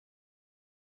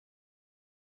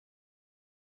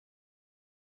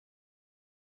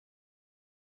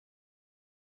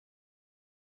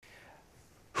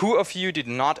Who of you did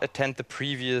not attend the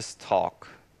previous talk?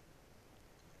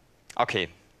 Okay,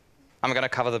 I'm going to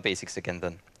cover the basics again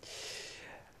then.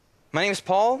 My name is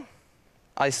Paul.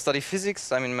 I study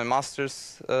physics. I'm in my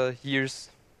master's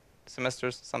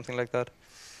semesters, something like that.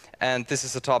 And this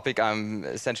is a topic I'm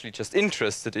essentially just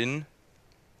interested in.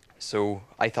 So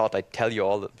I thought I'd tell you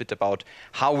all a bit about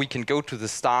how we can go to the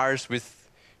stars with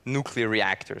nuclear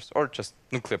reactors, or just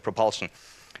nuclear propulsion.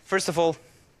 First of all,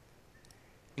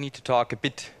 we need to talk a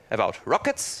bit about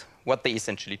rockets, what they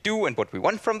essentially do and what we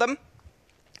want from them.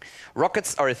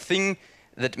 Rockets are a thing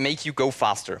that make you go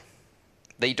faster.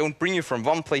 They don't bring you from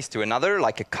one place to another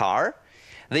like a car.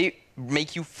 They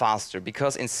make you faster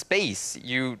because in space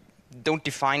you don't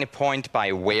define a point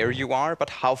by where you are, but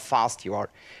how fast you are.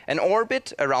 An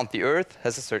orbit around the Earth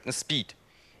has a certain speed.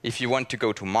 If you want to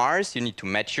go to Mars, you need to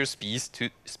match your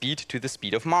speed to the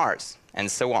speed of Mars,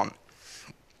 and so on.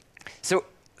 So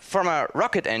from a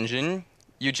rocket engine,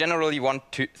 you generally want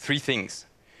three things.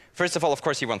 First of all, of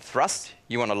course, you want thrust.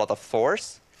 You want a lot of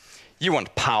force. You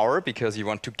want power, because you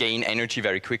want to gain energy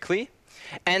very quickly.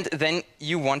 And then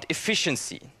you want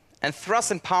efficiency. And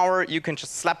thrust and power, you can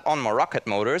just slap on more rocket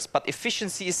motors, but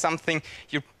efficiency is something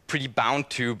you're pretty bound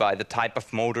to by the type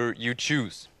of motor you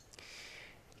choose.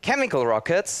 Chemical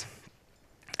rockets,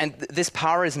 and this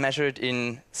power is measured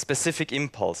in specific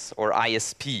impulse, or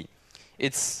ISP.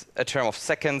 It's a term of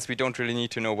seconds. We don't really need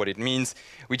to know what it means.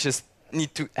 We just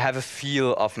need to have a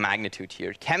feel of magnitude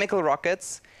here. Chemical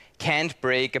rockets can't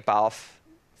break above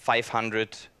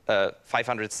 500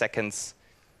 seconds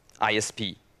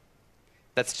ISP.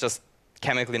 That's just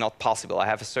chemically not possible. I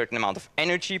have a certain amount of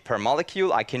energy per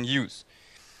molecule I can use.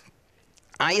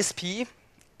 ISP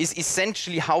is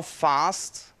essentially how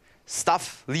fast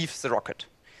stuff leaves the rocket.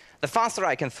 The faster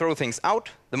I can throw things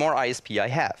out, the more ISP I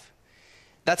have.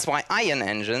 That's why ion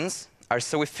engines are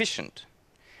so efficient.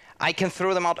 I can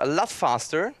throw them out a lot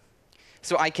faster,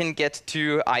 so I can get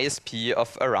to ISP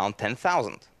of around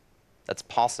 10,000. That's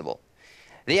possible.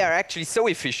 They are actually so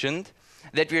efficient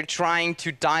that we're trying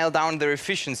to dial down their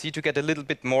efficiency to get a little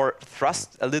bit more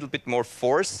thrust, a little bit more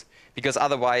force, because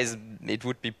otherwise it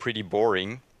would be pretty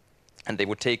boring, and they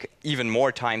would take even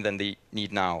more time than they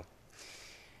need now.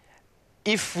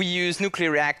 If we use nuclear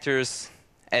reactors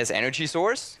as energy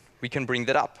source, we can bring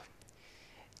that up.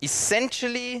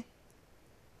 Essentially,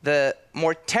 the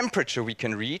more temperature we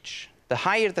can reach, the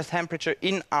higher the temperature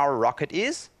in our rocket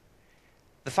is,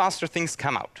 the faster things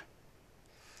come out.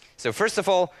 So first of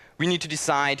all, we need to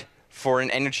decide for an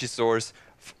energy source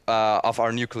of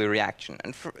our nuclear reaction.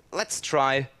 And let's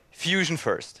try fusion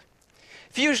first.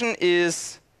 Fusion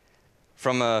is,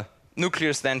 from a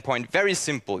nuclear standpoint, very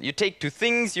simple. You take two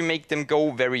things, you make them go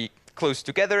very close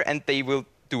together, and they will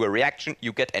do a reaction,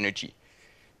 you get energy.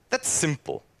 That's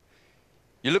simple.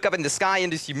 You look up in the sky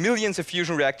and you see millions of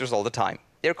fusion reactors all the time.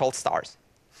 They're called stars.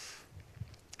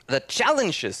 The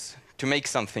challenges to make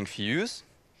something fuse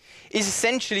is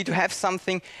essentially to have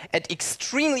something at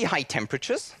extremely high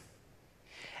temperatures,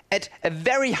 at a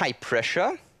very high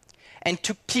pressure, and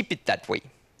to keep it that way.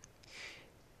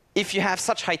 If you have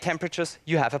such high temperatures,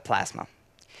 you have a plasma.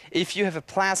 If you have a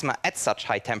plasma at such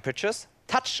high temperatures,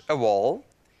 touch a wall,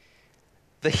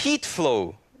 the heat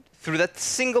flow through that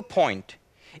single point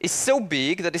is so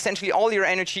big that essentially all your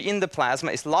energy in the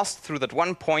plasma is lost through that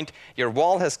one point. Your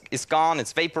wall is gone,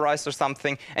 it's vaporized or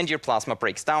something, and your plasma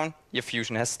breaks down, your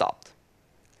fusion has stopped.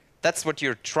 That's what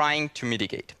you're trying to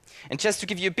mitigate. And just to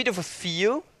give you a bit of a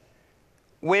feel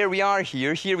where we are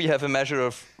here we have a measure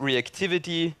of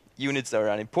reactivity. Units are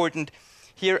unimportant.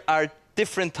 Here are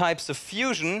different types of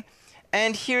fusion,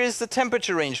 and here is the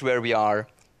temperature range where we are,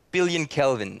 billion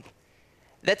Kelvin.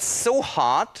 That's so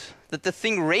hot that the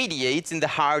thing radiates in the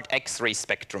hard X-ray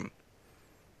spectrum.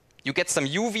 You get some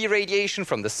UV radiation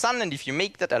from the sun, and if you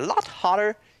make that a lot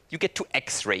hotter, you get to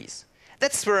X-rays.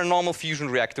 That's where a normal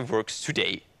fusion reactor works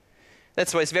today.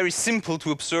 That's why it's very simple to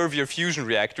observe your fusion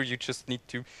reactor. You just need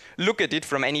to look at it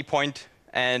from any point,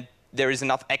 and there is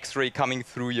enough X-ray coming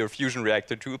through your fusion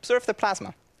reactor to observe the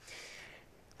plasma.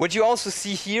 What you also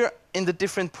see here in the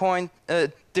different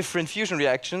fusion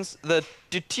reactions, the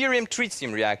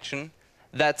deuterium-tritium reaction,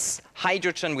 that's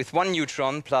hydrogen with 1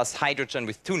 neutron plus hydrogen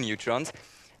with 2 neutrons.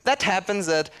 That happens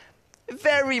at a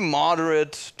very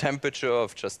moderate temperature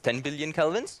of just 10 billion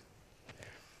kelvins.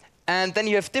 And then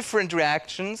you have different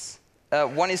reactions.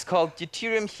 One is called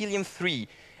deuterium-helium-3.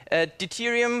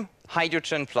 Deuterium,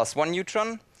 hydrogen plus 1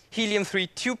 neutron. Helium-3,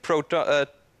 2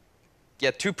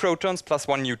 protons plus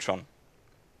 1 neutron.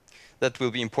 That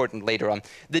will be important later on.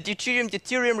 The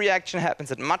deuterium-deuterium reaction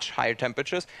happens at much higher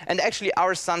temperatures, and actually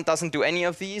our sun doesn't do any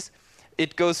of these.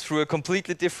 It goes through a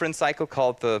completely different cycle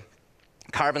called the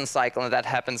carbon cycle, and that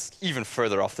happens even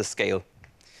further off the scale.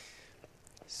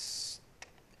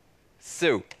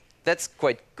 So that's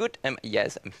quite good.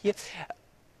 Yes, I'm here.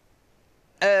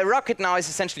 A rocket now is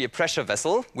essentially a pressure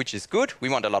vessel, which is good. We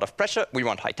want a lot of pressure. We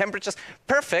want high temperatures.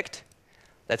 Perfect.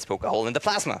 Let's poke a hole in the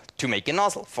plasma to make a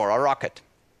nozzle for our rocket.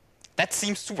 That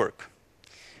seems to work.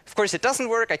 Of course, it doesn't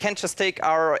work. I can't just take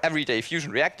our everyday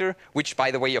fusion reactor, which,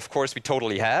 by the way, of course, we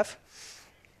totally have.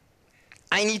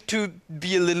 I need to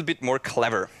be a little bit more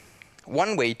clever.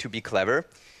 One way to be clever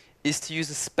is to use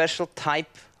a special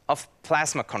type of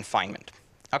plasma confinement.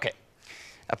 Okay,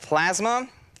 a plasma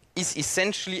is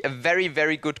essentially a very,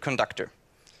 very good conductor.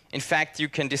 In fact, you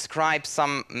can describe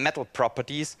some metal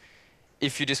properties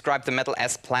if you describe the metal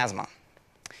as plasma.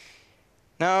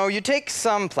 Now, you take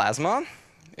some plasma,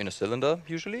 in a cylinder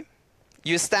usually,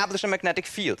 you establish a magnetic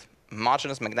field, a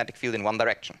homogeneous magnetic field in one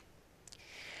direction.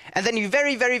 And then you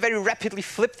very, very, very rapidly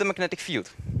flip the magnetic field.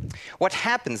 What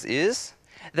happens is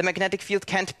the magnetic field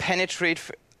can't penetrate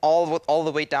all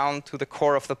the way down to the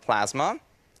core of the plasma.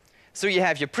 So you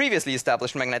have your previously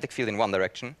established magnetic field in one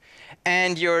direction,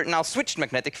 and your now switched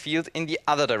magnetic field in the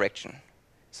other direction.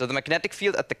 So the magnetic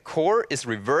field at the core is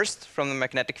reversed from the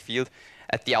magnetic field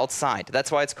at the outside. That's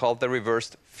why it's called the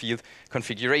reversed field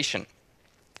configuration.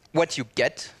 What you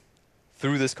get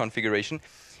through this configuration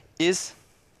is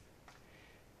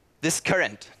this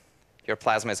current. Your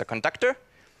plasma is a conductor.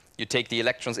 You take the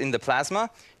electrons in the plasma.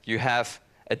 You have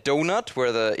a donut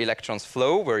where the electrons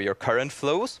flow, where your current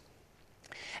flows.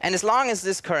 And as long as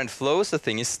this current flows, the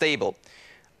thing is stable.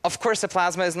 Of course, the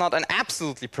plasma is not an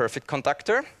absolutely perfect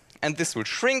conductor, and this will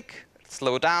shrink,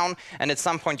 slow down, and at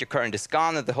some point your current is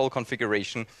gone and the whole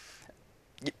configuration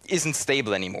isn't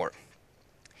stable anymore.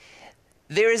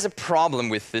 There is a problem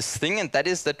with this thing, and that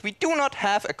is that we do not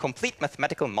have a complete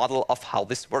mathematical model of how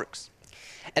this works.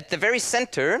 At the very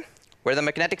center, where the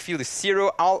magnetic field is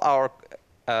 0, all our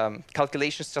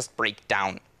calculations just break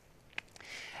down.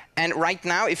 And right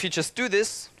now, if you just do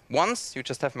this once, you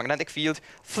just have magnetic field,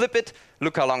 flip it,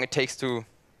 look how long it takes to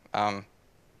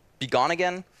be gone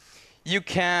again. You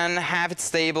can have it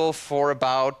stable for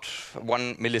about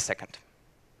 1 millisecond.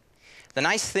 The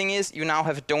nice thing is you now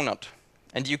have a donut,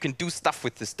 and you can do stuff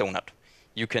with this donut.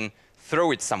 You can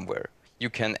throw it somewhere. You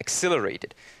can accelerate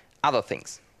it, other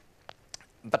things.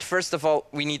 But first of all,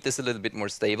 we need this a little bit more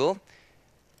stable.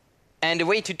 And a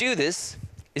way to do this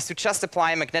is to just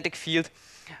apply a magnetic field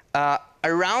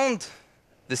around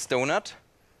this donut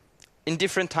in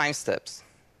different time steps.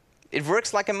 It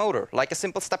works like a motor, like a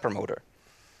simple stepper motor.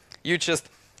 You just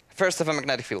first have a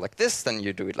magnetic field like this, then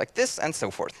you do it like this, and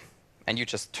so forth. And you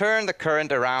just turn the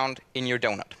current around in your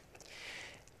donut.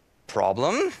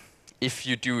 Problem, if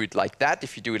you do it like that,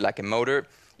 if you do it like a motor,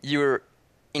 you're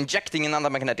injecting another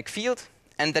magnetic field,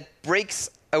 and that breaks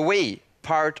away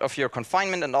part of your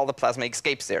confinement, and all the plasma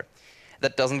escapes there.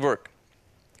 That doesn't work.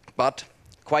 But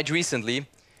quite recently,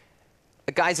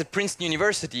 the guys at Princeton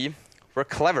University were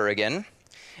clever again,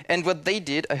 and what they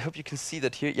did, I hope you can see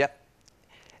that here, yeah,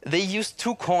 they used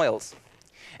 2 coils.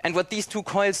 And what these 2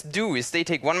 coils do is they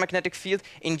take one magnetic field,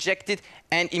 inject it,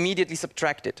 and immediately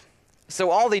subtract it. So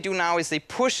all they do now is they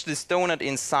push this donut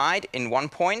inside in one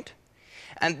point,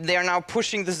 and they are now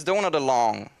pushing this donut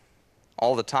along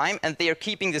all the time, and they are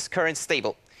keeping this current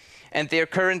stable. And they are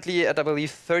currently at, I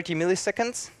believe, 30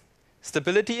 milliseconds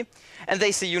stability. And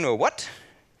they say, you know what?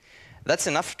 That's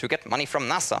enough to get money from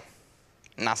NASA.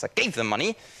 NASA gave them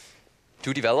money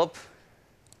to develop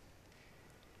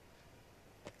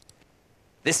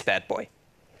this bad boy.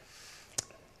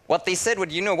 What they said, well,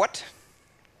 you know what?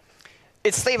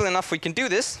 It's stable enough, we can do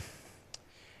this.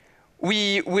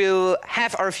 We will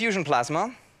have our fusion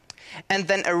plasma, and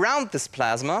then around this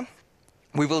plasma,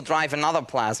 we will drive another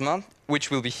plasma, which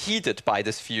will be heated by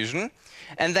this fusion.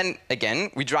 And then,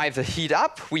 again, we drive the heat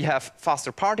up. We have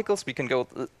faster particles. We can go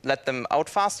let them out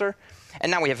faster.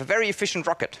 And now we have a very efficient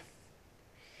rocket.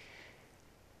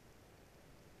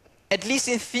 At least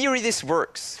in theory, this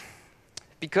works.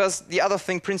 Because the other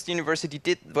thing Princeton University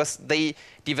did was they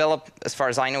developed, as far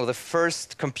as I know, the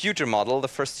first computer model, the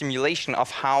first simulation of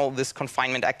how this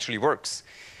confinement actually works.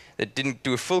 They didn't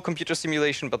do a full computer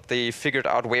simulation, but they figured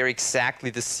out where exactly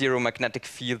the 0 magnetic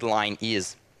field line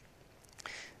is.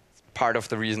 It's part of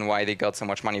the reason why they got so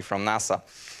much money from NASA.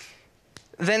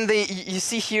 Then you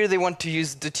see here they want to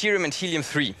use deuterium and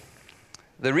helium-3.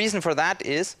 The reason for that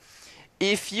is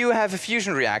if you have a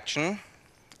fusion reaction,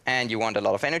 and you want a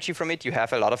lot of energy from it, you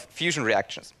have a lot of fusion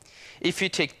reactions. If you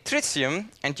take tritium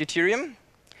and deuterium,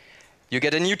 you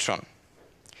get a neutron.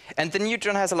 And the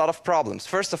neutron has a lot of problems.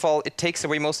 First of all, it takes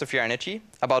away most of your energy.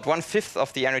 About 1/5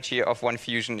 of the energy of one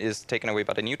fusion is taken away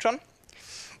by the neutron.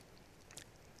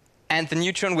 and the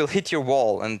neutron will hit your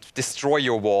wall and destroy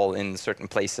your wall in certain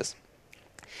places.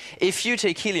 If you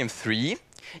take helium-3,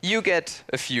 you get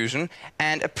a fusion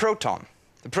and a proton.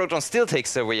 The proton still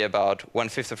takes away about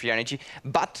 1/5 of your energy,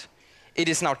 but it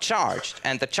is now charged,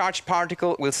 and the charged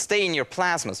particle will stay in your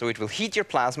plasma, so it will heat your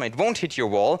plasma, it won't hit your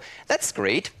wall. That's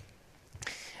great.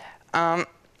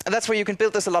 That's where you can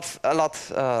build this a lot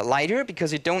lighter,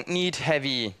 because you don't need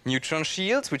heavy neutron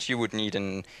shields, which you would need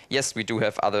in... Yes, we do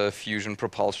have other fusion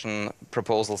propulsion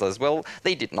proposals as well.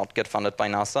 They did not get funded by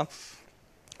NASA,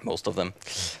 most of them.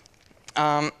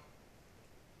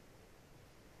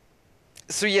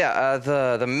 So yeah,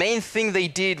 the main thing they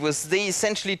did was they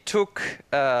essentially took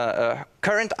a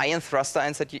current ion thruster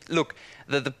and said, look,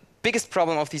 the biggest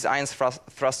problem of these ion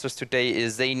thrusters today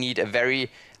is they need a very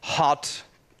hot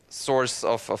source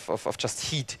of just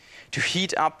heat to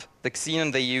heat up the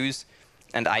xenon they use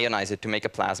and ionize it to make a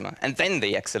plasma, and then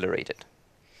they accelerate it.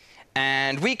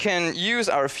 And we can use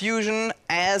our fusion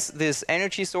as this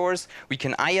energy source. We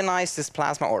can ionize this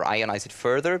plasma or ionize it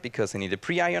further because they need a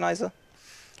pre-ionizer.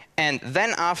 And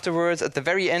then afterwards, at the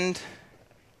very end,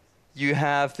 you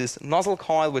have this nozzle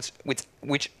coil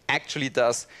which actually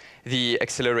does the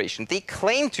acceleration. They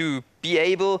claim to be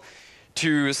able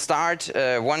to start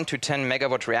a 1 to 10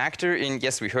 megawatt reactor in,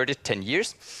 yes, we heard it, 10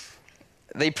 years.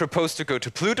 They proposed to go to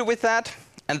Pluto with that,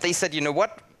 and they said, you know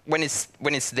what, when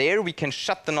it's there, we can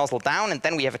shut the nozzle down, and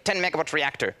then we have a 10 megawatt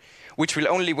reactor, which will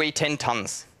only weigh 10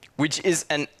 tons, which is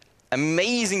an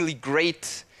amazingly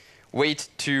great weight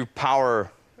to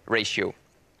power ratio.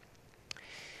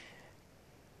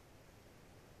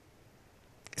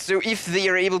 So if they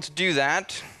are able to do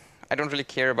that, I don't really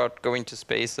care about going to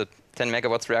space. A 10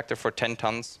 megawatts reactor for 10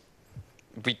 tons.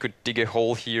 We could dig a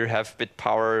hole here, have bit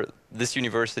power this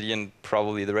university and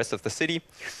probably the rest of the city.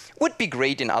 Would be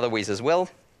great in other ways as well.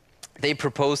 They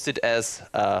proposed it as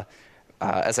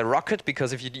a rocket,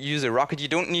 because if you use a rocket, you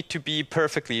don't need to be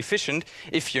perfectly efficient.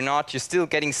 If you're not, you're still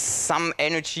getting some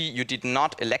energy you did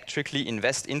not electrically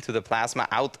invest into the plasma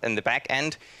out in the back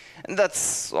end, and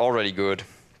that's already good.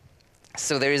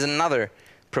 So there is another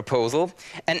proposal,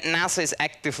 and NASA is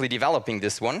actively developing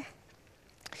this one.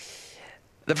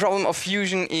 The problem of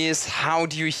fusion is, how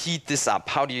do you heat this up?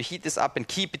 How do you heat this up and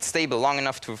keep it stable long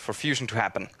enough for fusion to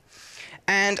happen?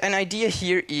 And an idea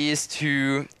here is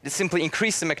to simply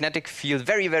increase the magnetic field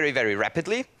very, very, very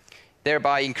rapidly,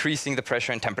 thereby increasing the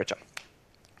pressure and temperature.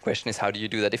 Question is, how do you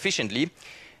do that efficiently?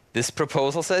 This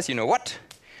proposal says, you know what?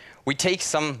 We take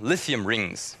some lithium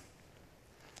rings.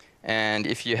 And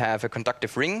if you have a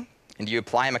conductive ring and you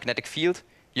apply a magnetic field,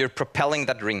 you're propelling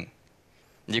that ring.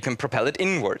 You can propel it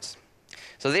inwards.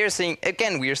 So they're saying,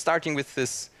 again, we are starting with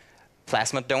this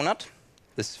plasma donut,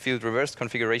 this field reversed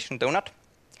configuration donut.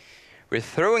 We're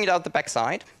throwing it out the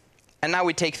backside, and now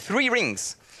we take 3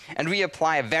 rings, and we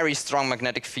apply a very strong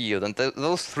magnetic field, and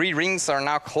those 3 rings are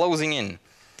now closing in.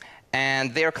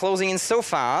 And they're closing in so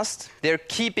fast, they're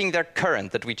keeping their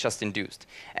current that we just induced.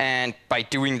 And by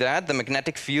doing that, the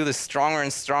magnetic field is stronger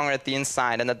and stronger at the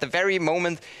inside, and at the very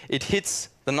moment it hits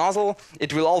the nozzle,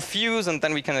 it will all fuse, and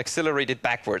then we can accelerate it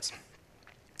backwards.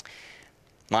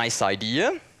 Nice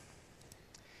idea.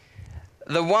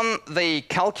 The one they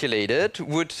calculated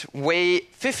would weigh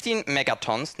 15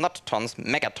 megatons, not tons,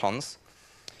 megatons,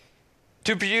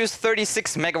 to produce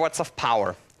 36 megawatts of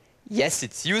power. Yes,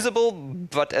 it's usable,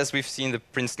 but as we've seen, the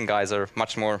Princeton guys are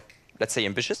much more, let's say,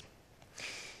 ambitious.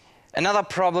 Another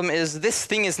problem is this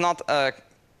thing is not a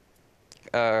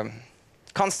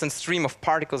constant stream of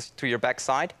particles to your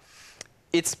backside.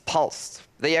 It's pulsed.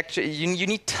 They actually, you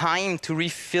need time to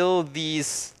refill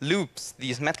these loops,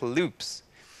 these metal loops.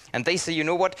 And they say, you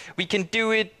know what, we can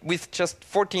do it with just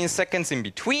 14 seconds in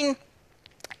between.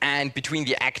 And between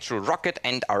the actual rocket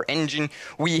and our engine,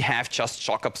 we have just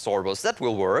shock absorbers. That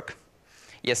will work.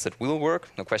 Yes, that will work,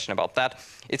 no question about that.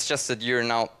 It's just that you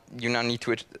now need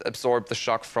to absorb the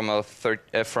shock from a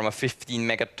 15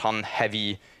 megaton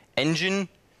heavy engine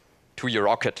to your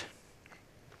rocket.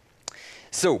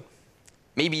 So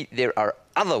maybe there are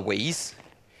other ways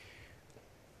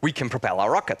we can propel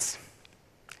our rockets.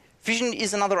 Fission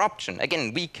is another option.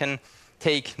 Again, we can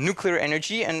take nuclear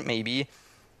energy and maybe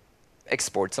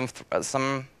export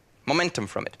some momentum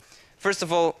from it. First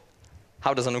of all,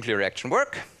 how does a nuclear reaction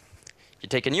work? You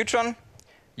take a neutron,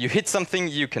 you hit something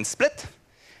you can split,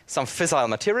 some fissile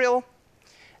material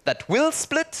that will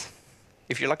split,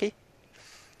 if you're lucky,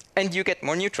 and you get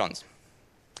more neutrons.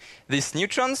 These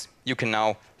neutrons you can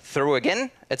now throw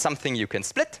again at something you can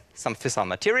split, some fissile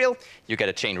material. You get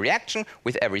a chain reaction.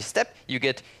 With every step, you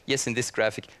get, yes, in this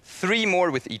graphic, 3 more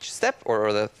with each step,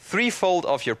 or the 3-fold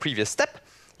of your previous step.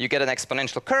 You get an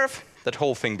exponential curve. That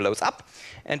whole thing blows up,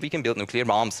 and we can build nuclear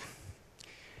bombs.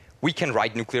 we can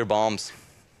write nuclear bombs.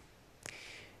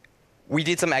 We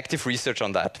did some active research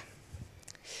on that.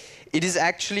 It is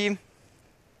actually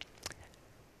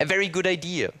a very good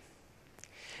idea,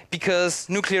 because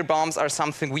nuclear bombs are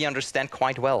something we understand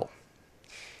quite well.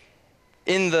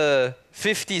 In the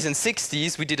 50s and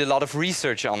 60s, we did a lot of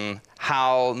research on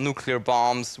how nuclear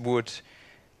bombs would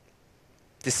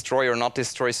destroy or not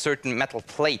destroy certain metal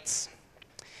plates.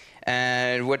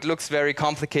 And what looks very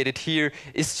complicated here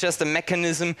is just a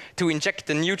mechanism to inject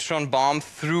a neutron bomb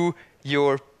through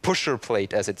your pusher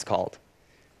plate, as it's called.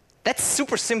 That's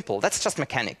super simple. That's just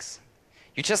mechanics.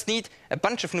 You just need a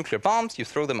bunch of nuclear bombs, you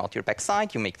throw them out your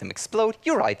backside, you make them explode,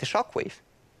 you ride the shockwave.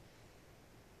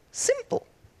 Simple.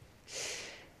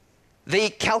 They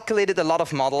calculated a lot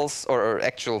of models, or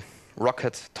actual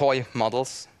rocket toy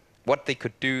models, what they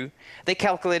could do. They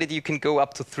calculated you can go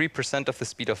up to 3% of the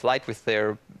speed of light with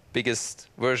their biggest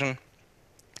version.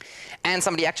 And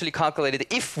somebody actually calculated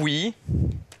if we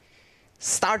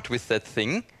start with that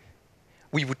thing,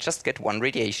 we would just get 1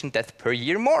 radiation death per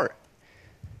year more.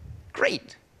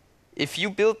 Great. If you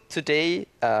built today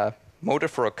a motor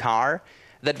for a car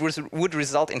that would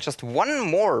result in just 1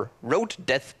 more road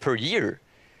death per year,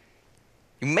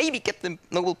 you maybe get the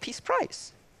Nobel Peace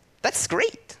Prize. That's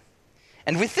great.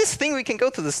 And with this thing, we can go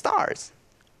to the stars.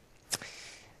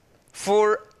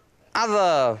 For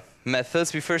other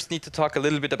methods, we first need to talk a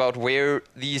little bit about where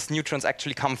these neutrons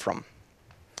actually come from.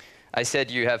 I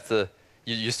said you have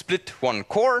you split one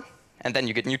core, and then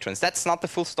you get neutrons. That's not the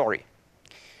full story.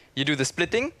 You do the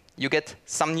splitting, you get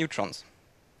some neutrons.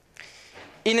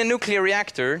 In a nuclear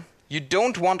reactor, you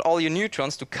don't want all your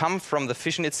neutrons to come from the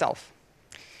fission itself.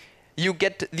 You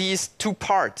get these 2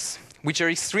 parts, which are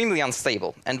extremely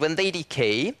unstable. And when they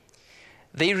decay,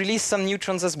 they release some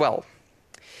neutrons as well.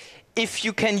 If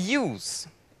you can use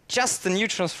just the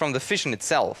neutrons from the fission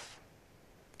itself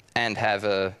and have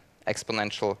an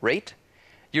exponential rate,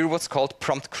 you're what's called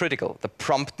prompt critical. The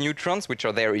prompt neutrons, which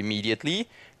are there immediately,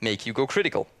 make you go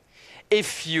critical.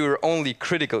 If you're only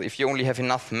critical, if you only have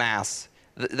enough mass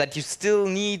that you still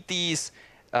need these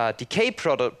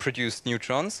decay-produced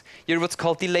neutrons, you're what's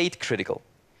called delayed critical.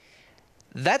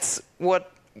 That's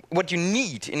what you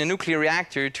need in a nuclear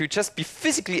reactor to just be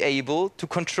physically able to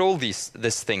control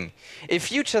this thing.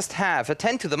 If you just have a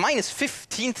 10 to the minus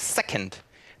 15th second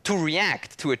to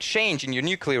react to a change in your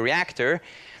nuclear reactor,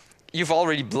 you've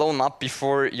already blown up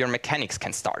before your mechanics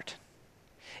can start.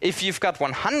 If you've got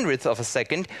 100th of a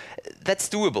second, that's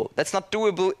doable. That's not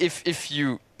doable if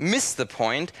you miss the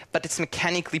point, but it's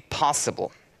mechanically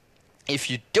possible. If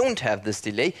you don't have this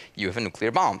delay, you have a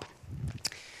nuclear bomb.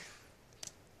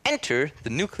 Enter the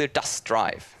nuclear dust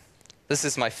drive. This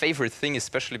is my favorite thing,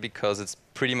 especially because it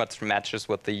pretty much matches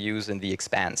what they use in the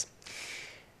Expanse.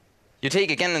 You take,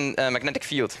 again, a magnetic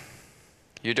field.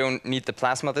 You don't need the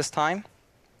plasma this time.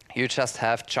 You just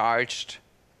have charged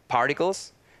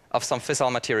particles of some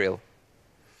fissile material.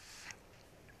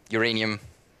 Uranium,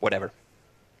 whatever.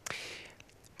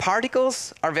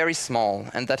 Particles are very small,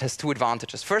 and that has 2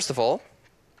 advantages. First of all,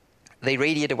 they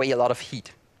radiate away a lot of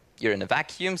heat. You're in a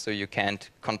vacuum, so you can't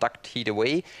conduct heat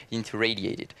away. You need to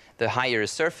radiate it. The higher a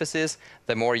surface is,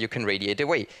 the more you can radiate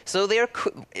away. So they are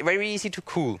very easy to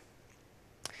cool.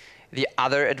 The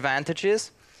other advantage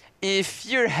is, if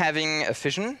you're having a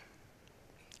fission,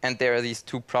 and there are these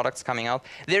 2 products coming out,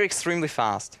 they're extremely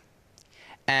fast.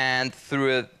 And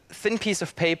through a thin piece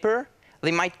of paper,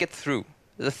 they might get through.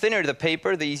 The thinner the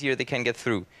paper, the easier they can get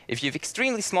through. If you have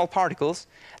extremely small particles,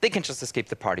 they can just escape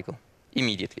the particle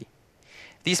immediately.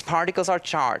 These particles are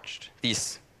charged,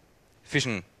 these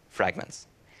fission fragments.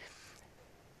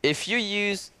 If you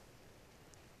use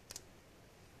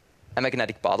a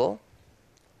magnetic bottle,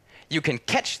 you can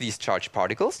catch these charged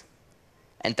particles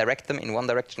and direct them in one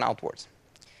direction outwards.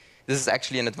 This is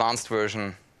actually an advanced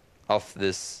version of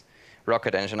this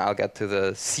rocket engine. I'll get to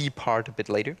the C part a bit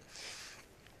later.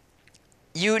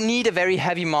 You need a very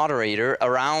heavy moderator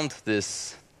around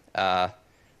this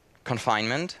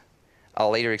confinement.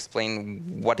 I'll later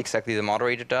explain what exactly the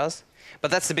moderator does.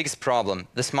 But that's the biggest problem.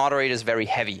 This moderator is very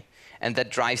heavy, and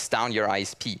that drives down your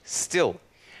ISP. Still,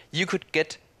 you could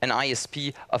get an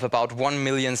ISP of about 1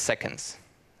 million seconds.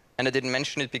 And I didn't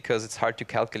mention it because it's hard to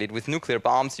calculate. With nuclear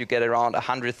bombs, you get around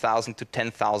 100,000 to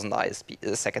 10,000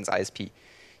 seconds ISP.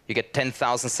 You get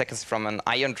 10,000 seconds from an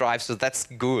ion drive, so that's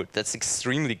good. That's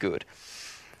extremely good.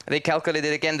 They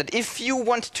calculated again that if you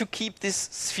want to keep these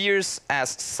spheres as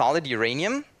solid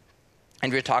uranium,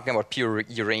 and we're talking about pure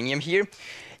uranium here,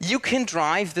 you can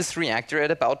drive this reactor at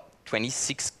about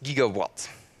 26 gigawatts.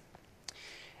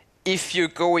 If you're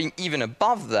going even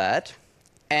above that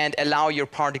and allow your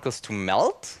particles to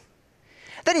melt,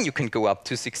 Then you can go up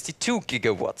to 62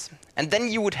 gigawatts. And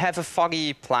then you would have a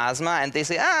foggy plasma, and they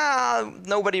say,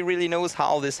 nobody really knows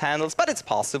how this handles, but it's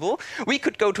possible. We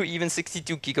could go to even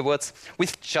 62 gigawatts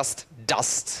with just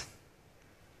dust,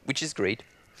 which is great.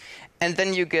 And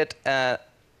then you get a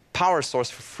power source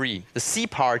for free. The C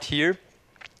part here,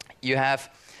 you have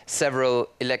several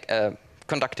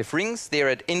conductive rings. They're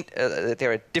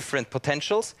at different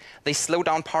potentials. They slow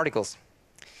down particles.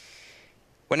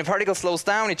 When a particle slows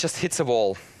down, it just hits a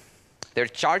wall. They're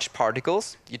charged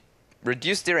particles. You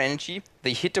reduce their energy.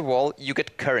 They hit a wall. You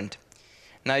get current.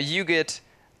 Now you get,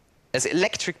 as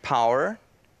electric power,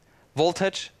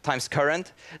 voltage times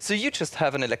current. So you just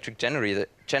have an electric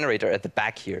generator at the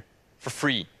back here for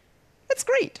free. That's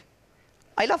great.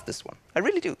 I love this one. I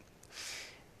really do.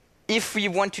 If we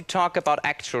want to talk about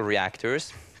actual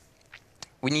reactors,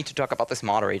 we need to talk about this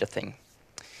moderator thing.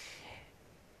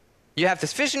 You have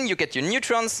this fission, you get your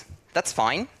neutrons, that's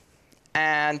fine.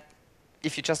 And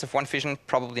if you just have one fission,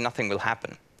 probably nothing will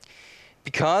happen.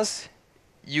 Because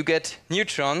you get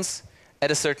neutrons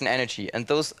at a certain energy, and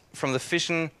those from the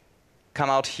fission come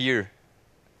out here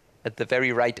at the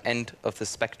very right end of the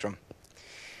spectrum.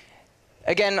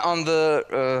 Again, on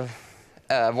the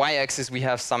y-axis, we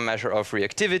have some measure of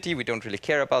reactivity. We don't really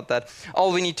care about that.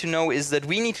 All we need to know is that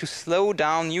we need to slow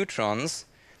down neutrons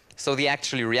so they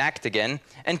actually react again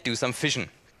and do some fission.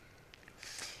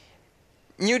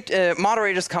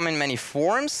 Moderators come in many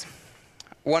forms.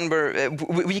 One where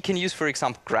we can use, for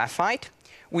example, graphite,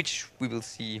 which we will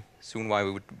see soon why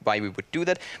we would do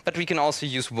that. But we can also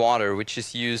use water, which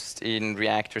is used in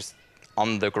reactors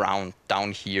on the ground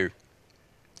down here,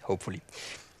 hopefully.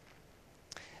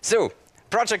 So,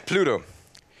 Project Pluto.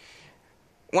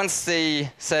 Once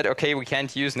they said, OK, we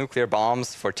can't use nuclear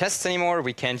bombs for tests anymore,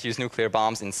 we can't use nuclear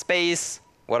bombs in space,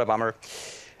 what a bummer,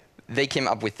 they came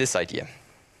up with this idea.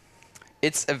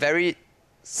 It's a very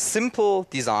simple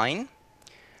design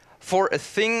for a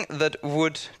thing that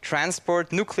would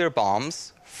transport nuclear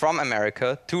bombs from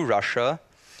America to Russia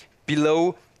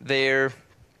below their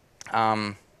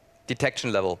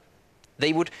detection level.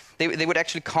 They would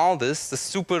actually call this the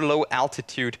super low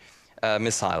altitude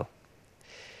missile.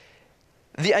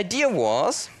 The idea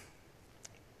was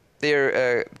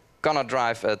they're gonna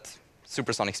drive at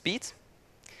supersonic speeds.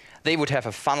 They would have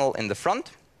a funnel in the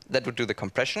front that would do the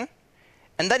compression,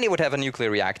 and then they would have a nuclear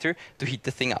reactor to heat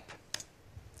the thing up.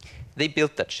 They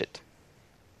built that shit.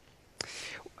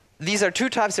 These are two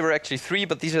types. There were actually three,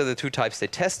 but these are the two types they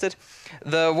tested.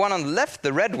 The one on the left,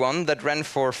 the red one, that ran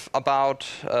for about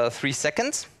 3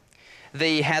 seconds.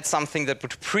 They had something that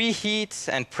would preheat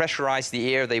and pressurize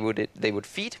the air they would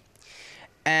feed.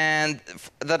 And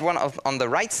that one on the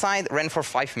right side ran for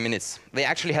 5 minutes. They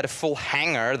actually had a full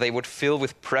hangar they would fill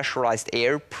with pressurized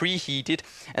air, preheated,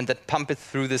 and then pump it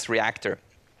through this reactor.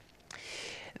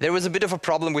 There was a bit of a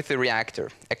problem with the reactor.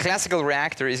 A classical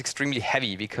reactor is extremely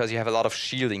heavy because you have a lot of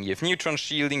shielding. You have neutron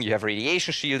shielding, you have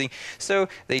radiation shielding, so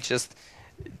they just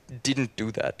didn't do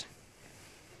that.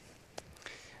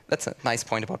 That's a nice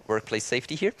point about workplace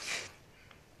safety here.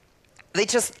 They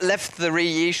just left the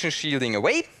radiation shielding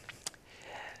away.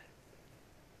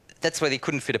 That's why they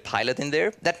couldn't fit a pilot in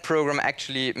there. That program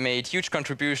actually made huge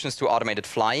contributions to automated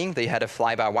flying. They had a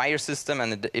fly-by-wire system,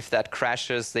 and if that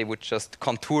crashes, they would just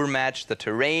contour match the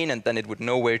terrain, and then it would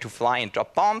know where to fly and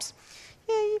drop bombs.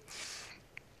 Yay.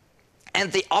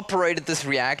 And they operated this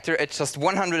reactor at just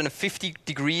 150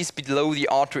 degrees below the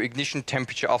auto-ignition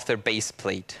temperature of their base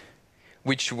plate.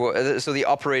 So they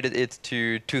operated it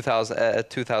to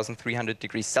 2,300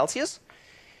 degrees Celsius.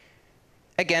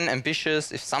 Again,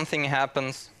 ambitious. If something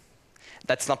happens,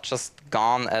 that's not just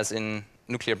gone as in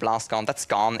nuclear blast gone. That's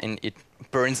gone and it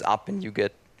burns up and you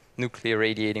get nuclear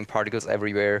radiating particles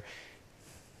everywhere.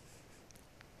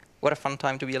 What a fun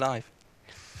time to be alive.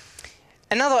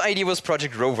 Another idea was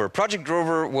Project Rover. Project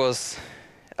Rover was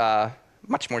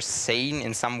much more sane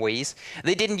in some ways.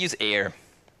 They didn't use air.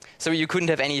 So you couldn't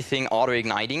have anything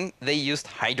auto-igniting. They used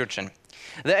hydrogen.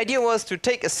 The idea was to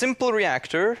take a simple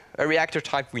reactor, a reactor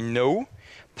type we know,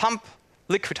 pump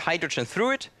liquid hydrogen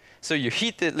through it. So you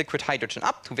heat the liquid hydrogen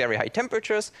up to very high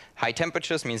temperatures. High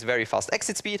temperatures means very fast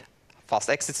exit speed. Fast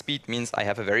exit speed means I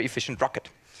have a very efficient rocket.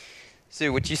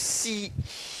 So what you see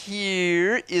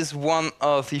here is one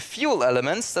of the fuel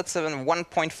elements. That's a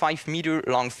 1.5 meter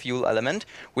long fuel element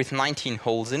with 19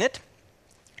 holes in it.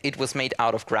 It was made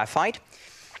out of graphite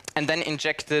and then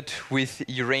injected with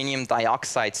uranium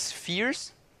dioxide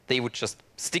spheres. They would just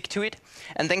stick to it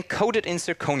and then coated in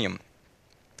zirconium.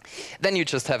 Then you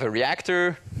just have a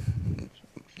reactor,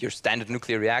 your standard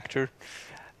nuclear reactor.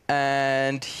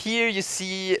 And here you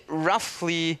see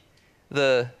roughly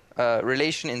the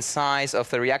relation in size of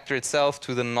the reactor itself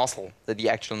to the nozzle, the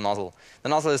actual nozzle. The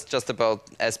nozzle is just about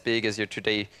as big as your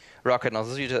today rocket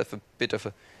nozzle. You have a bit of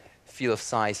a feel of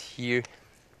size here.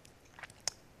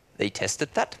 They tested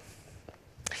that.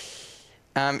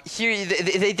 Here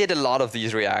they did a lot of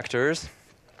these reactors.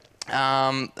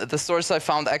 The source I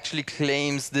found actually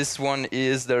claims this one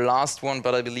is their last one,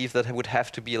 but I believe that would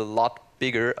have to be a lot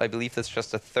bigger. I believe that's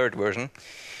just a third version.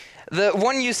 The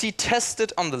one you see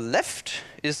tested on the left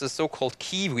is the so-called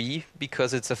Kiwi,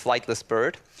 because it's a flightless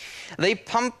bird. They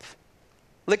pump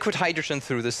liquid hydrogen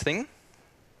through this thing.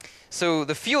 So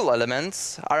the fuel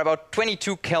elements are about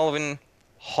 22 Kelvin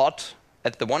hot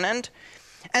at the one end,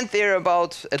 and they're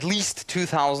about at least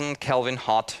 2000 Kelvin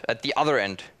hot at the other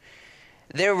end.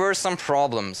 There were some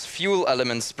problems. Fuel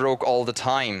elements broke all the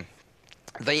time.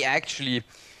 They actually,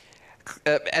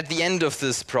 at the end of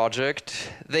this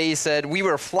project, they said, we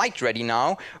were flight ready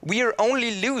now. We are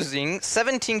only losing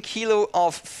 17 kilo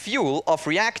of fuel of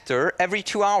reactor every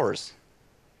 2 hours.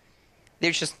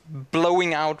 They're just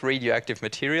blowing out radioactive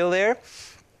material there.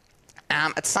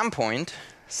 At some point,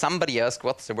 somebody asked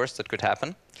what's the worst that could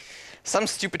happen. Some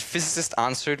stupid physicist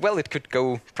answered, well, it could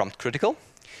go prompt critical.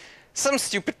 Some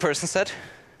stupid person said,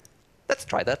 let's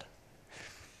try that.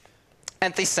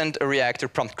 And they sent a reactor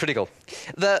prompt critical.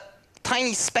 The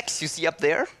tiny specks you see up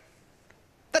there,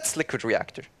 that's liquid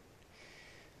reactor.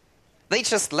 They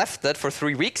just left that for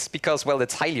 3 weeks because, well,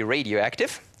 it's highly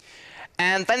radioactive.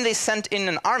 And then they sent in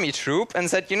an army troop and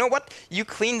said, you know what, you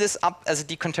clean this up as a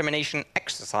decontamination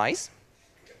exercise.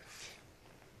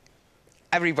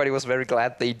 Everybody was very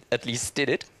glad they at least did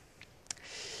it.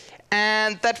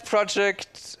 And that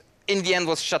project, in the end,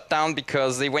 was shut down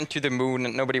because they went to the moon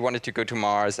and nobody wanted to go to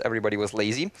Mars. Everybody was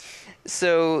lazy.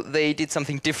 So they did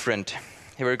something different.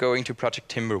 They were going to Project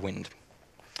Timberwind.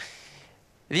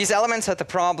 These elements had the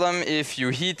problem if you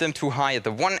heat them too high at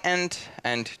the one end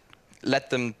and let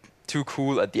them too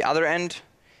cool at the other end,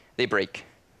 they break.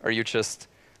 Or you just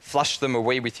flush them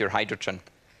away with your hydrogen.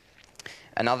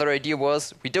 Another idea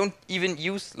was, we don't even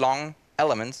use long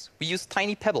elements, we use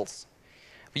tiny pebbles.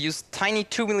 We use tiny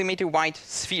 2 millimeter wide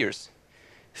spheres.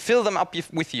 Fill them up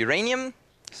with uranium,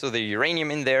 so the uranium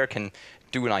in there can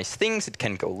do nice things. It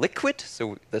can go liquid,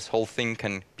 so this whole thing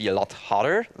can be a lot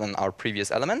hotter than our previous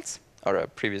elements, or our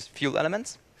previous fuel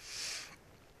elements.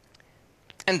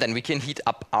 And then we can heat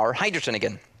up our hydrogen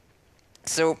again.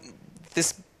 So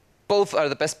both are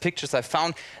the best pictures I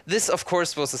found. This, of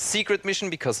course, was a secret mission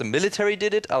because the military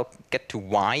did it. I'll get to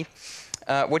why.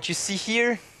 What you see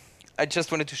here, I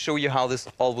just wanted to show you how this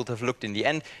all would have looked in the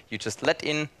end. You just let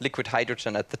in liquid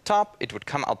hydrogen at the top. It would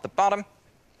come out the bottom.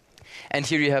 And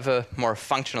here you have a more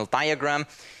functional diagram.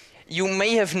 You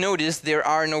may have noticed there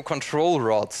are no control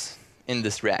rods in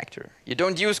this reactor. You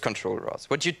don't use control rods.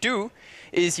 What you do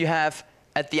is you have,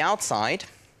 at the outside,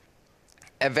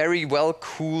 a very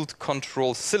well-cooled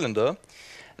control cylinder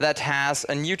that has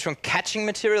a neutron catching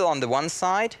material on the one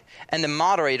side and a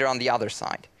moderator on the other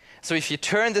side. So if you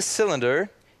turn the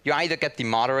cylinder, you either get the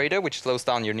moderator, which slows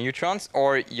down your neutrons,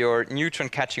 or your neutron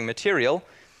catching material,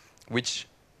 which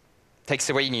takes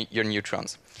away your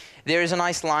neutrons. There is a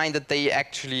nice line that they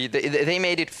actually, they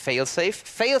made it fail-safe.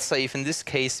 Fail-safe in this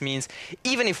case means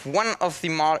even if one of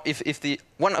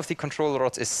the control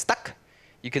rods is stuck,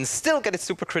 you can still get it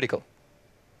supercritical.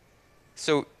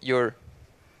 So your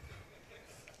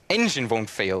engine won't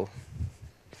fail.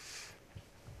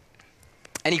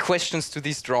 Any questions to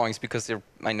these drawings? Because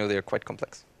I know they're quite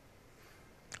complex.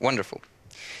 Wonderful.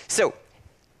 So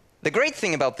the great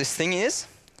thing about this thing is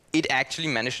it actually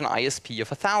managed an ISP of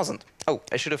 1,000. Oh,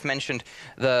 I should have mentioned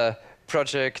the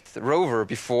project rover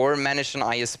before managed an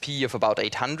ISP of about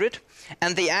 800.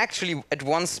 And they actually at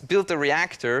once built a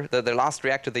reactor, the last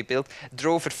reactor they built,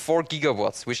 drove at 4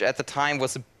 gigawatts, which at the time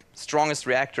was the strongest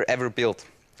reactor ever built.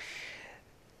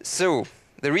 So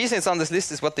the reason it's on this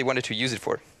list is what they wanted to use it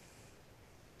for.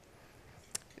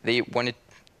 They wanted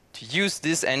to use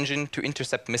this engine to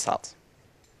intercept missiles.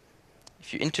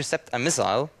 If you intercept a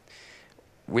missile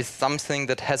with something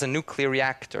that has a nuclear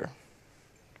reactor,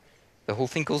 the whole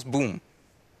thing goes boom.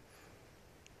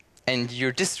 And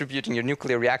you're distributing your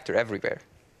nuclear reactor everywhere.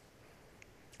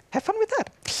 Have fun with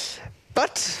that.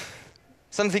 But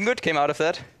something good came out of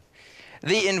that.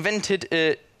 They invented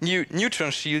a new neutron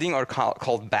shielding, or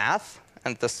called bath,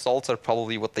 and the salts are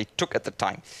probably what they took at the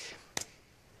time.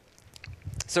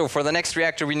 So for the next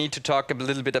reactor, we need to talk a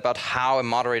little bit about how a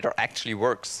moderator actually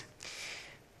works.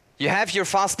 You have your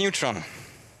fast neutron,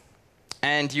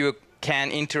 and you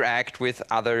can interact with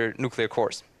other nuclear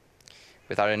cores,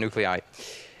 with other nuclei.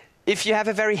 If you have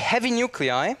a very heavy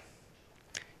nuclei,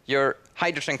 your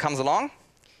hydrogen comes along,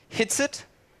 hits it,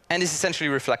 and is essentially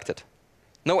reflected.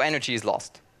 No energy is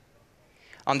lost.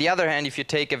 On the other hand, if you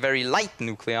take a very light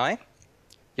nuclei,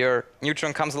 your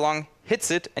neutron comes along,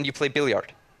 hits it, and you play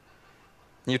billiard.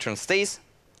 Neutron stays,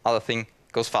 other thing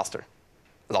goes faster.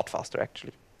 A lot faster,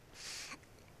 actually.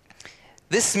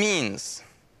 This means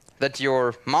that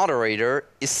your moderator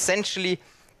essentially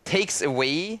takes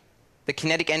away the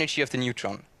kinetic energy of the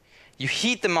neutron. You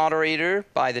heat the moderator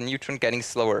by the neutron getting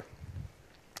slower.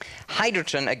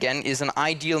 Hydrogen, again, is an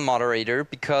ideal moderator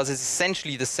because it's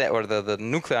essentially the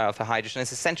nuclei of the hydrogen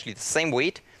is essentially the same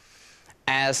weight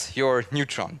as your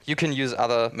neutron. You can use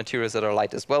other materials that are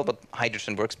light as well, but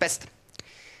hydrogen works best.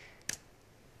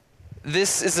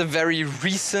 This is a very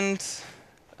recent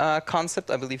concept.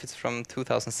 I believe it's from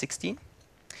 2016.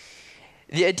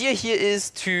 The idea here is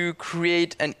to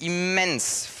create an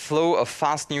immense flow of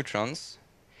fast neutrons.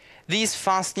 These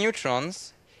fast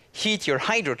neutrons heat your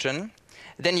hydrogen,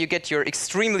 then you get your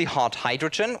extremely hot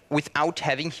hydrogen without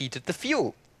having heated the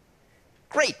fuel.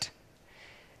 Great.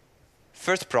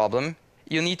 First problem,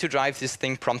 you need to drive this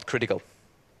thing prompt critical.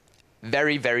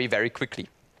 Very, very, very quickly.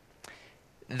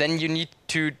 Then you need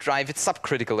to drive it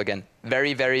subcritical again.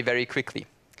 Very, very, very quickly.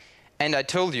 And I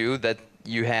told you that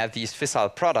you have these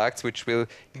fissile products which will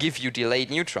give you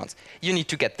delayed neutrons. You need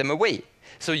to get them away.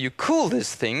 So you cool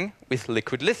this thing with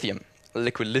liquid lithium.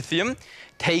 Liquid lithium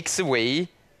takes away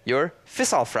your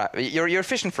your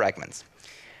fission fragments.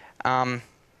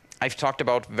 I've talked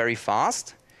about very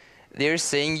fast. They're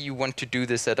saying you want to do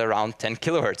this at around 10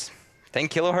 kilohertz. 10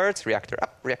 kilohertz, reactor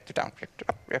up, reactor down, reactor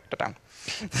up, reactor down.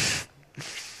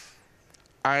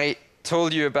 I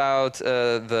told you about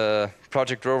the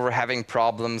Project Rover having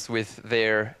problems with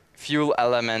their fuel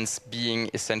elements being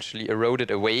essentially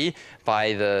eroded away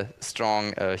by the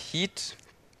strong heat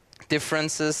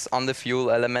differences on the fuel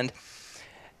element.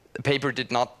 The paper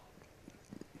did not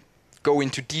go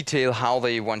into detail how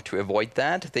they want to avoid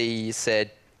that. They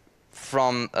said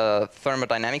from a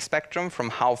thermodynamic spectrum, from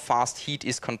how fast heat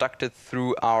is conducted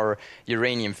through our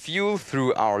uranium fuel,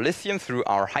 through our lithium, through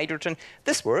our hydrogen,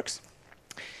 this works.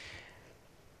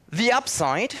 The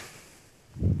upside,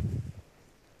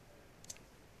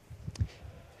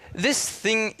 this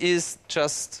thing is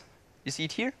just, you see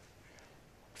it here?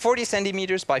 40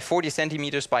 centimeters by 40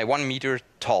 centimeters by 1 meter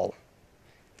tall.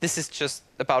 This is just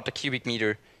about a cubic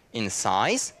meter in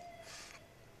size.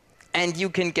 And you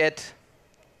can get,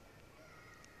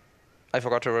 I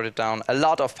forgot to write it down, a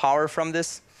lot of power from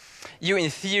this. You, in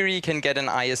theory, can get an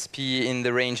ISP in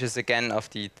the ranges, again, of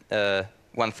the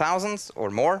 1000s or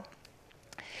more.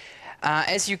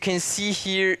 As you can see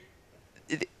here,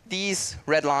 these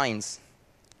red lines,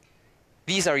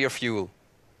 these are your fuel,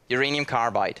 uranium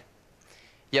carbide.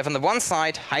 You have on the one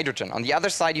side hydrogen, on the other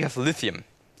side you have lithium,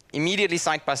 immediately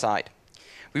side by side.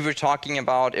 We were talking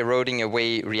about eroding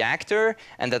away reactor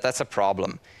and that's a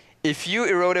problem. If you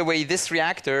erode away this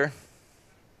reactor,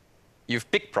 you have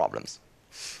big problems.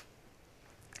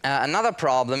 Another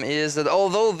problem is that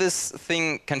although this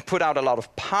thing can put out a lot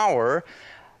of power,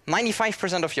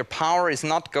 95% of your power is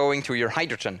not going to your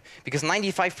hydrogen, because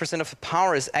 95% of the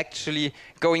power is actually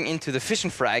going into the fission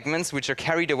fragments, which are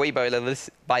carried away by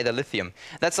the lithium.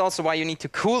 That's also why you need to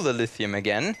cool the lithium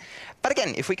again. But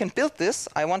again, if we can build this,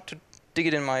 I want to dig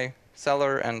it in my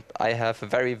cellar, and I have a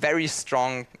very, very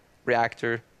strong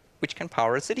reactor which can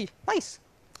power a city. Nice.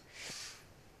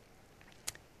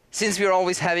 Since we're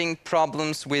always having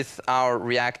problems with our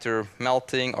reactor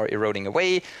melting or eroding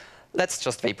away, let's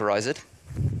just vaporize it.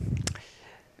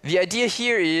 The idea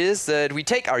here is that we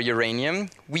take our uranium,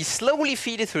 we slowly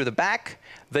feed it through the back,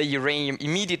 the uranium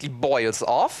immediately boils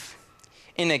off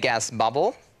in a gas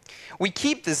bubble. We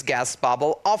keep this gas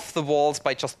bubble off the walls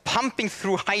by just pumping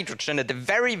through hydrogen at a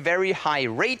very, very high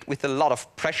rate with a lot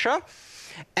of pressure.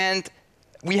 And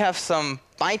we have some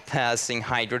bypassing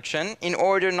hydrogen in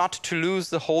order not to lose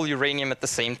the whole uranium at the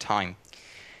same time.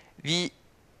 The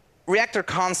reactor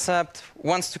concept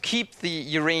wants to keep the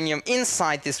uranium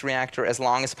inside this reactor as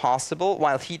long as possible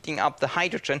while heating up the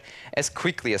hydrogen as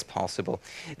quickly as possible.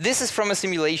 This is from a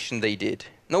simulation they did.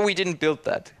 No, we didn't build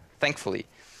that, thankfully.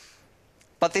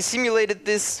 But they simulated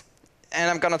this, and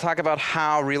I'm going to talk about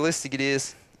how realistic it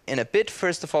is in a bit.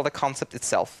 First of all, the concept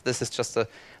itself. This is just a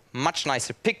much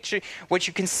nicer picture. What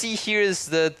you can see here is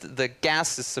that the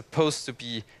gas is supposed to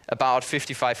be about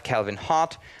 55 Kelvin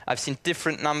hot. I've seen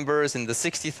different numbers in the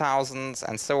 60,000s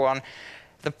and so on.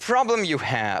 The problem you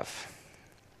have,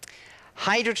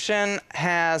 hydrogen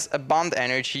has a bond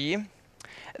energy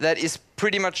that is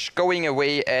pretty much going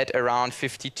away at around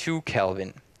 52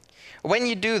 Kelvin. When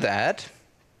you do that,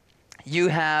 you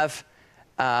have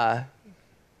a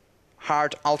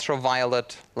hard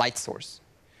ultraviolet light source.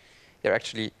 There are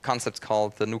actually concepts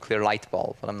called the nuclear light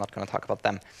bulb, but I'm not going to talk about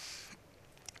them.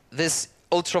 This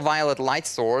ultraviolet light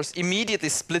source immediately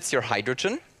splits your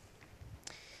hydrogen.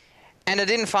 And I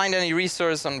didn't find any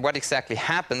research on what exactly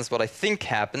happens. What I think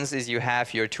happens is you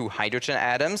have your two hydrogen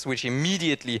atoms, which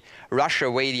immediately rush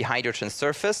away the hydrogen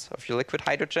surface of your liquid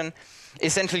hydrogen,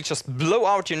 essentially just blow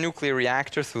out your nuclear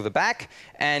reactor through the back,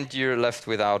 and you're left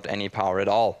without any power at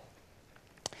all.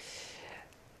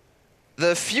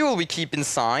 The fuel we keep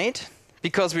inside,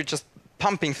 because we're just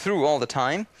pumping through all the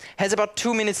time, has about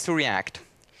 2 minutes to react.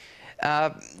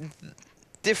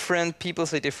 Different people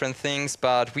say different things,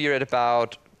 but we are at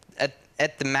about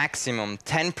at the maximum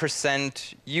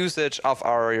 10% usage of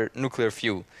our nuclear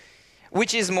fuel,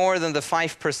 which is more than the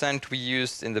 5% we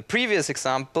used in the previous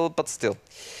example, but still.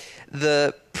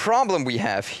 The problem we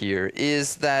have here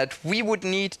is that we would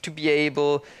need to be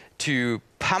able to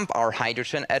pump our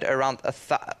hydrogen at around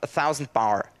 1,000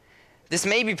 bar. This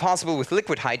may be possible with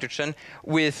liquid hydrogen.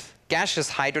 With gaseous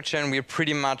hydrogen, we're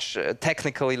pretty much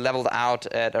technically leveled out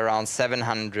at around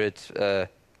 700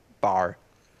 bar.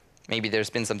 Maybe there's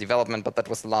been some development, but that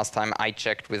was the last time I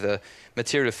checked with a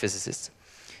material physicist.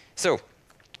 So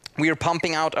we are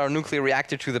pumping out our nuclear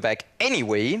reactor to the back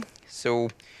anyway, so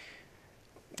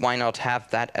why not have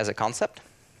that as a concept?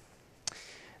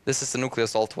 This is the nuclear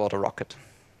saltwater rocket.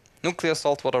 Nuclear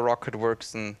saltwater rocket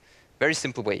works in a very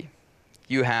simple way.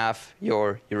 You have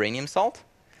your uranium salt,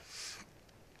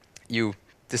 you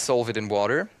dissolve it in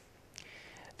water,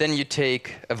 then you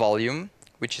take a volume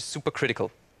which is supercritical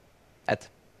at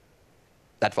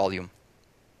that volume.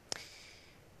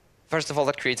 First of all,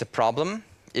 that creates a problem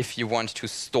if you want to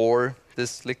store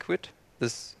this liquid,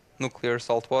 this nuclear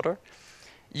salt water.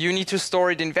 You need to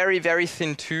store it in very, very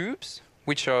thin tubes,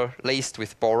 which are laced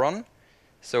with boron,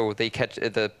 so they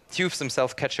the tubes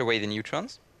themselves catch away the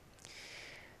neutrons.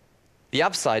 The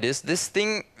upside is this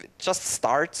thing just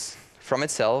starts from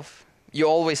itself. You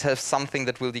always have something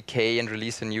that will decay and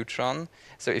release a neutron.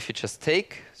 So if you just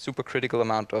take supercritical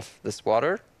amount of this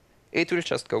water, it will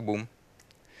just go boom.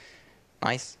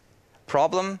 Nice.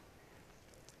 Problem,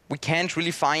 we can't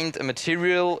really find a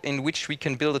material in which we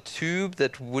can build a tube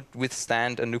that would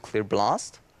withstand a nuclear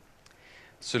blast.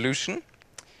 Solution?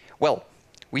 Well,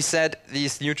 we said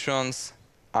these neutrons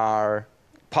are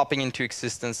popping into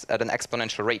existence at an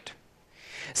exponential rate.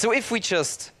 So if we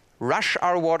just rush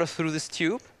our water through this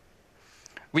tube,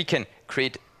 we can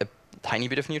create a tiny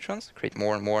bit of neutrons, create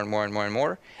more and more and more and more and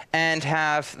more, and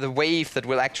have the wave that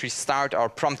will actually start our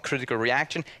prompt critical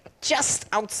reaction just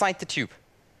outside the tube.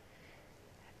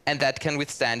 And that can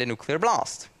withstand a nuclear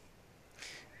blast.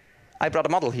 I brought a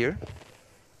model here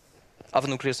of a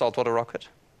nuclear saltwater rocket.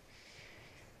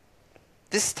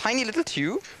 This tiny little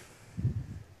tube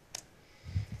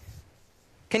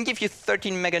can give you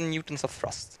 13 meganewtons of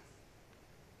thrust.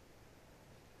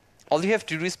 All you have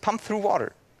to do is pump through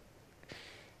water.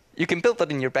 You can build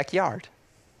that in your backyard.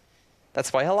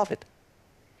 That's why I love it.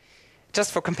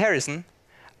 Just for comparison,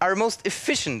 our most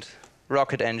efficient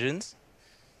rocket engines,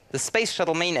 the Space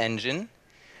Shuttle main engine,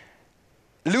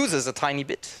 loses a tiny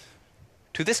bit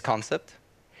to this concept,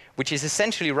 which is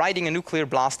essentially riding a nuclear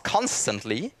blast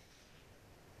constantly.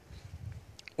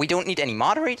 We don't need any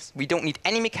moderators. We don't need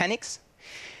any mechanics.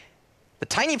 The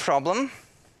tiny problem,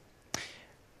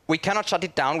 we cannot shut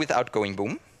it down without going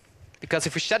boom. Because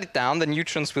if we shut it down, the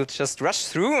neutrons will just rush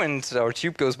through and our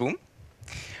tube goes boom.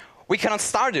 We cannot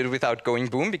start it without going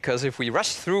boom, because if we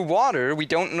rush through water, we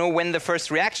don't know when the first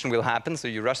reaction will happen. So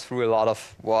you rush through a lot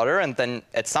of water, and then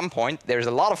at some point, there's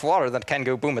a lot of water that can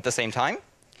go boom at the same time.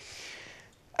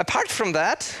 Apart from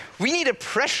that, we need to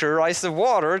pressurize the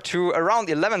water to around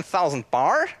 11,000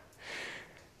 bar.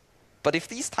 But if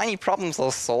these tiny problems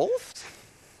are solved,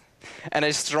 and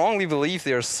I strongly believe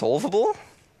they are solvable,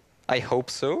 I hope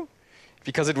so,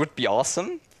 because it would be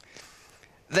awesome,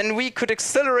 then we could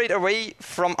accelerate away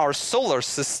from our solar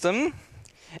system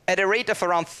at a rate of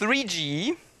around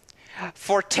 3G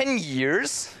for 10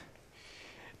 years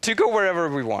to go wherever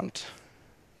we want.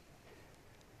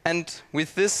 And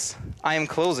with this, I am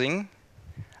closing.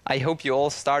 I hope you all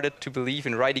started to believe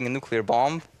in writing a nuclear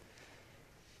bomb.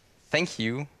 Thank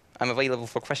you. I'm available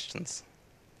for questions.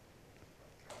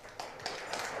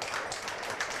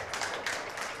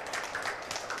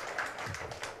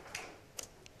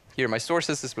 Here are my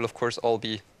sources. This will, of course, all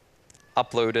be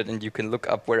uploaded, and you can look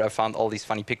up where I found all these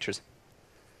funny pictures.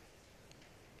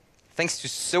 Thanks to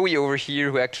Zoe over here,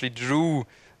 who actually drew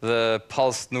the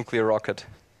pulsed nuclear rocket.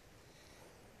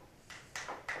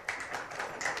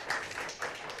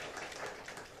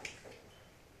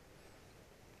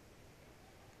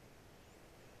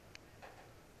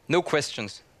 No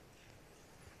questions.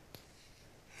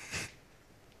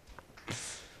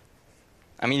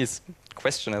 I mean, it's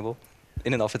questionable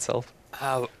in and of itself.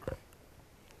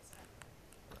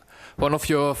 One of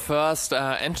your first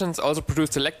engines also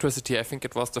produced electricity. I think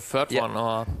it was the third one,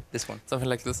 or this one, something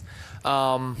like this.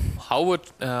 How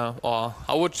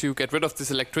would you get rid of this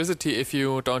electricity if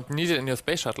you don't need it in your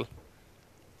space shuttle?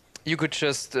 You could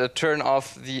just turn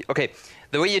off the. Okay,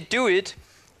 the way you do it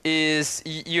is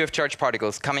you have charged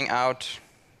particles coming out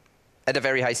at a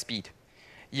very high speed.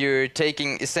 You're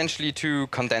taking essentially two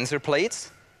condenser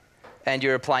plates, and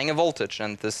you're applying a voltage,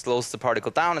 and this slows the particle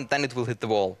down, and then it will hit the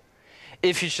wall.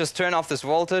 If you just turn off this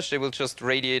voltage, they will just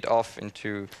radiate off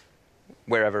into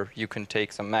wherever. You can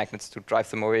take some magnets to drive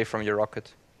them away from your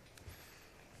rocket.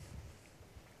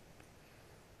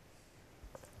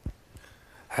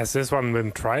 Has this one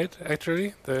been tried,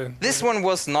 actually? This one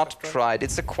was not tried.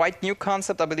 It's a quite new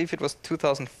concept. I believe it was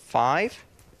 2005.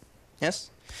 Yes.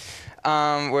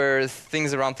 Where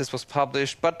things around this was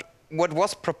published. But what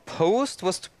was proposed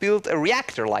was to build a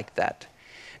reactor like that.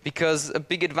 Because a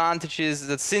big advantage is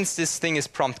that since this thing is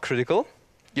prompt critical,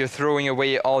 you're throwing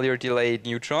away all your delayed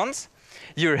neutrons,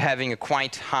 you're having a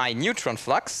quite high neutron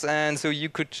flux, and so you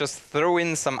could just throw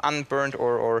in some unburned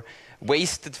or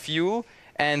wasted fuel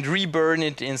and reburn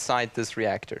it inside this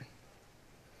reactor.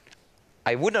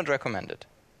 I would not recommend it.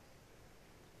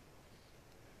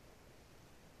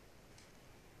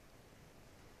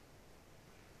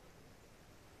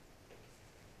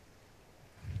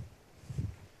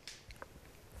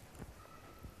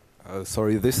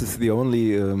 Sorry, this is the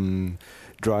only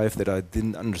drive that I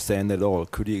didn't understand at all.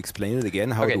 Could you explain it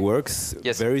again, how it works,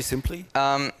 yes. very simply?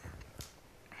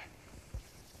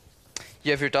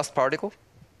 You have your dust particle.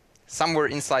 Somewhere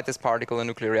inside this particle, a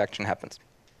nuclear reaction happens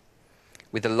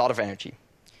with a lot of energy.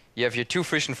 You have your two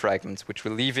fission fragments, which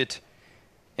will leave it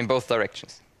in both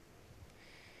directions.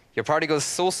 Your particle is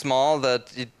so small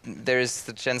that there is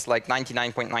the chance like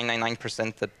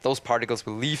 99.999% that those particles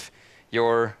will leave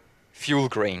your fuel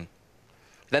grain.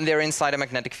 Then they're inside a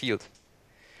magnetic field.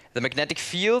 The magnetic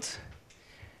field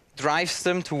drives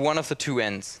them to one of the two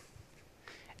ends.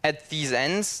 At these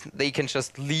ends, they can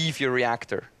just leave your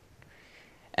reactor.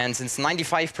 And since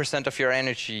 95% of your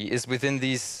energy is within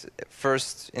these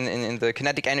in the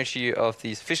kinetic energy of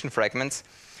these fission fragments,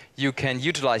 you can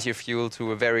utilize your fuel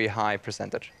to a very high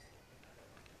percentage.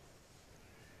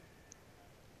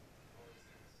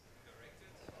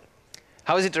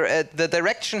 How is it? The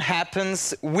direction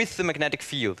happens with the magnetic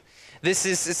field. This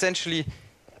is essentially,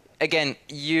 again,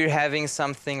 you're having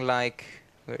something like,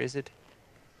 where is it?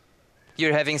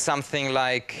 You're having something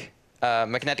like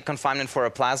magnetic confinement for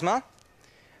a plasma.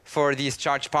 For these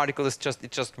charged particles,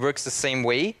 it just works the same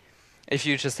way. If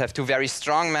you just have two very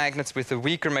strong magnets with a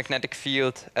weaker magnetic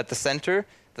field at the center,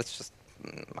 that's just,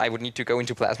 I would need to go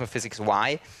into plasma physics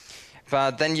why.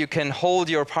 But then you can hold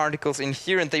your particles in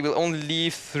here, and they will only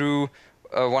leave through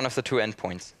one of the two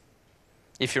endpoints,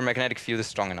 if your magnetic field is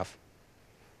strong enough.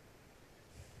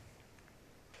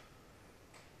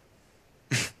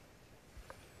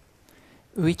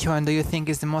 Which one do you think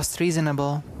is the most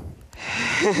reasonable?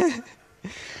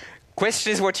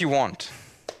 Question is what you want.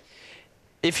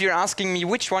 If you're asking me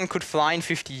which one could fly in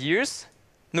 50 years,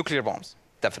 nuclear bombs,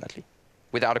 definitely,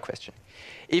 without a question.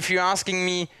 If you're asking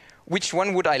me which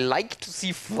one would I like to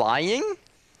see flying,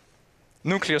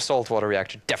 nuclear saltwater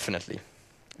reactor, definitely.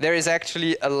 There is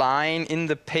actually a line in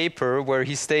the paper where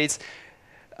he states,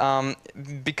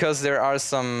 because there are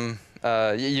some,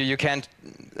 you can't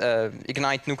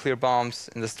ignite nuclear bombs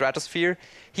in the stratosphere,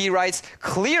 he writes,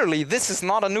 clearly this is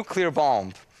not a nuclear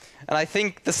bomb. And I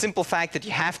think the simple fact that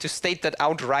you have to state that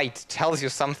outright tells you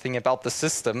something about the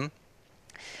system.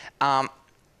 A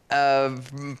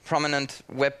prominent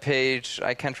web page,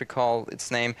 I can't recall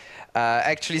its name,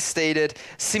 actually stated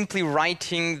simply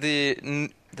writing the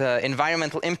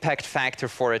environmental impact factor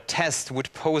for a test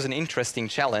would pose an interesting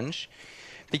challenge,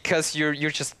 because you're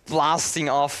just blasting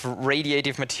off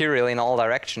radiative material in all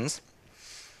directions.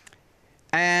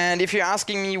 And if you're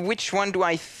asking me which one do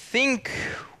I think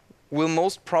will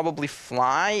most probably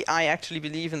fly, I actually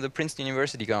believe in the Princeton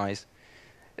University guys.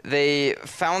 They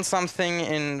found something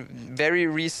in very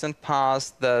recent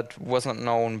past that wasn't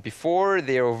known before.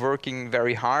 They are working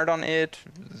very hard on it.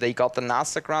 They got the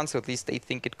NASA grant, so at least they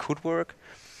think it could work.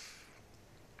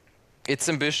 It's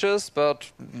ambitious,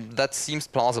 but that seems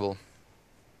plausible.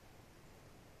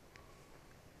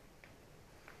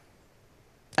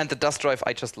 And the dust drive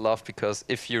I just love, because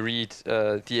if you read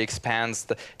The Expanse,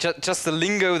 just the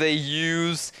lingo they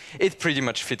use, it pretty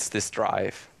much fits this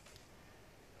drive.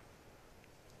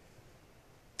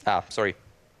 Ah, sorry.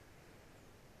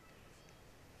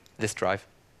 This drive.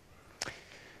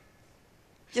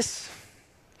 Yes,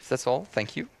 that's all.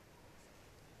 Thank you.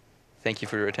 Thank you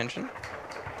for your attention.